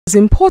It's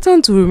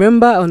important to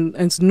remember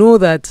and to know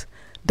that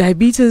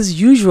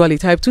diabetes usually,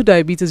 type 2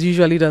 diabetes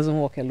usually doesn't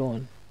walk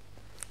alone.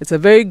 It's a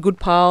very good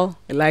pal.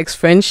 It likes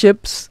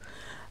friendships.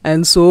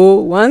 And so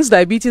once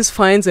diabetes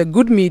finds a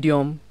good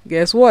medium,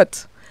 guess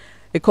what?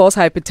 It calls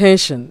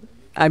hypertension.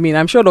 I mean,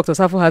 I'm sure Dr.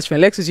 Safo has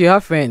friends. Lexus, you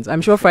have friends.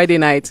 I'm sure Friday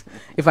night,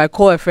 if I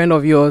call a friend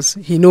of yours,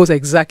 he knows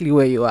exactly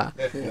where you are.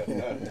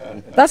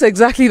 That's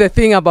exactly the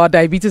thing about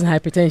diabetes and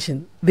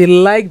hypertension. They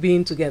like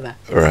being together.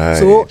 Right.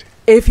 So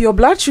if your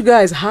blood sugar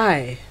is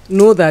high,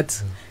 know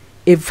that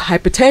if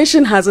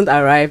hypertension hasn't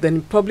arrived,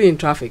 then probably in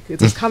traffic,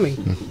 it is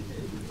coming.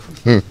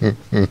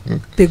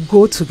 They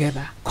go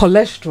together.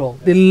 Cholesterol,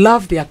 they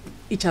love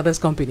each other's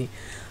company.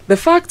 The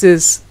fact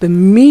is, the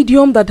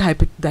medium that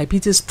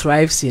diabetes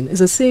thrives in is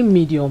the same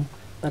medium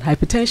that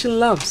hypertension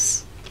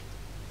loves.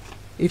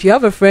 If you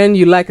have a friend,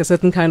 you like a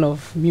certain kind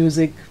of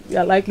music, you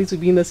are likely to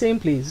be in the same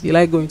place. You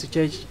like going to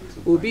church,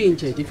 we'll be in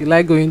church. If you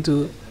like going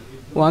to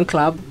one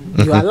club,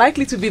 you are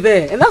likely to be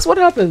there. And that's what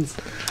happens.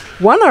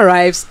 One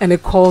arrives and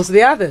it calls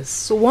the others.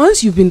 So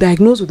once you've been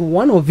diagnosed with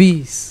one of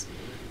these,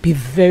 be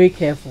very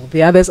careful.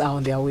 The others are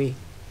on their way.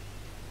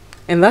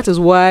 And that is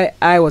why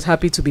I was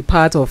happy to be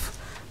part of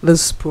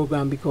this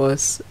program,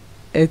 because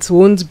it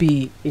won't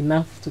be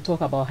enough to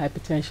talk about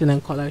hypertension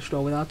and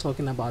cholesterol without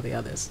talking about the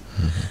others.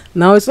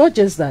 Now, it's not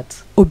just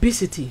that.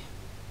 Obesity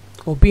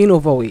or being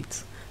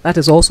overweight, that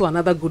is also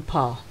another good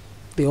power.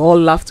 They all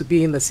love to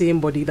be in the same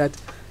body that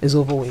is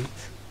overweight.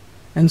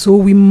 And so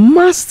we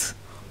must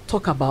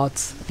talk about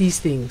these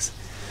things.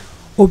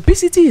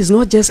 Obesity is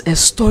not just a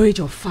storage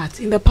of fat.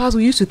 In the past,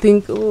 we used to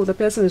think, oh, the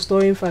person is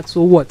storing fat,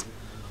 so what?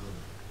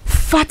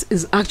 Fat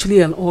is actually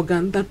an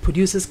organ that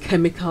produces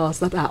chemicals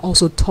that are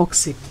also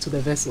toxic to the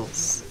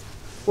vessels.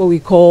 What we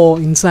call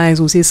in science,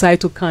 we say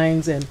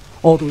cytokines and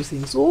all those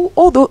things. So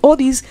all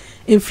these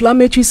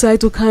inflammatory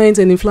cytokines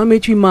and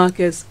inflammatory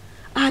markers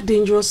are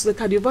dangerous to the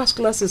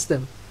cardiovascular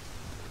system.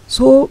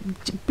 So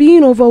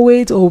being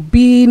overweight or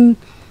being,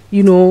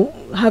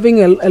 having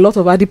a lot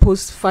of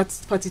adipose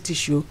fatty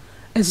tissue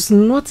is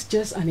not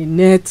just an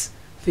innate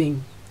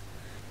thing.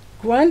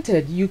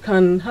 Granted, you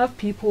can have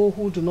people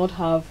who do not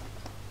have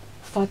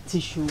fat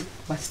tissue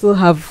but still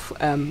have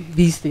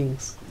these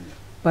things.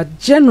 But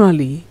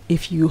generally,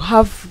 if you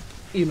have,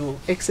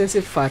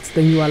 excessive fat,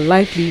 then you are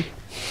likely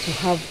to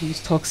have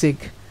these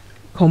toxic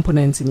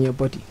components in your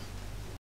body.